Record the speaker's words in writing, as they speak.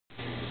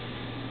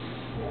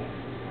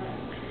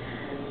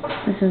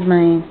This is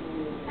my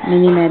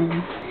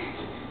Minimed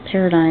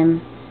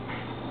Paradigm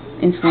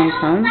Insulin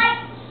Pump,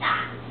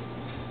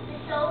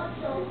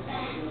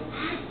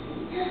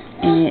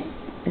 and it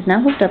is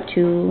now hooked up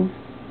to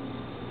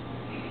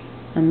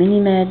a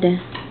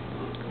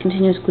Minimed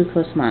continuous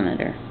glucose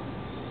monitor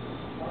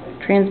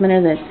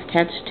transmitter that's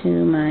attached to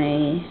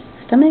my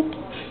stomach,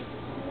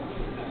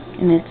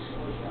 and it's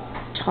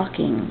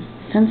talking,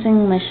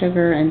 sensing my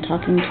sugar and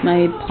talking to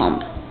my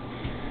pump.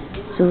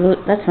 So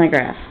that's my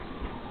graph.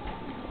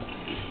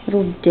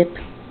 Little dip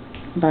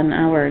about an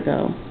hour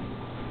ago,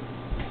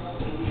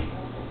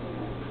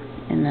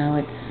 and now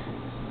it's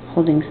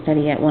holding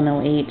steady at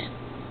 108.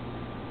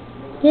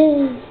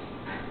 Yay!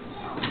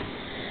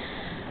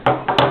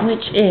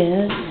 Which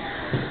is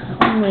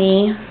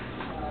only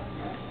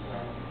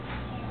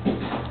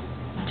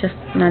just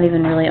not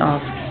even really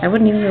off. I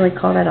wouldn't even really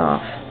call that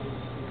off.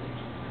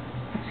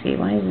 Let's see,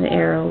 why is the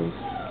arrow?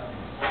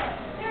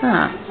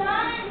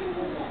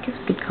 I guess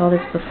we could call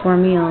this before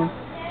meal.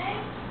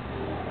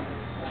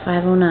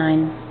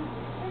 5:09.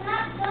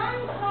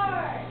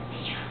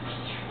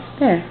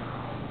 There.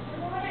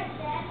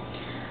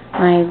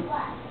 My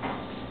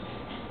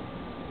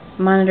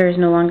monitor is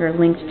no longer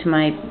linked to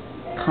my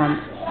pump.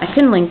 I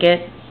couldn't link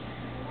it,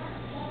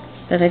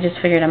 but I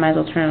just figured I might as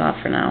well turn it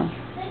off for now.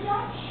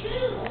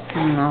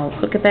 And I'll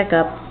hook it back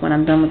up when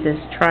I'm done with this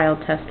trial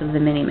test of the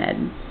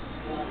Minimed.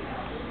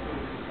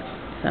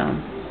 So,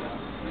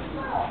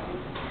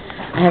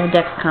 I have a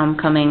Dexcom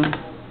coming.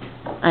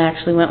 I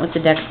actually went with the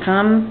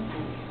Dexcom,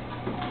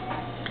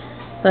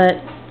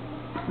 but,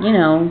 you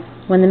know,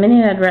 when the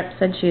Minimed rep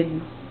said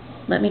she'd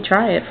let me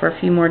try it for a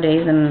few more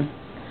days, and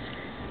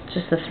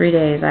just the 3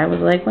 days, I was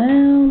like,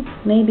 well,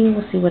 maybe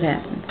we'll see what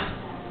happens.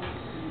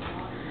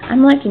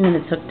 I'm liking that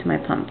it's hooked to my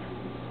pump,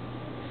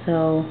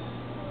 so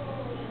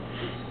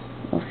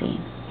we'll see.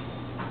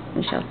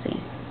 We shall see.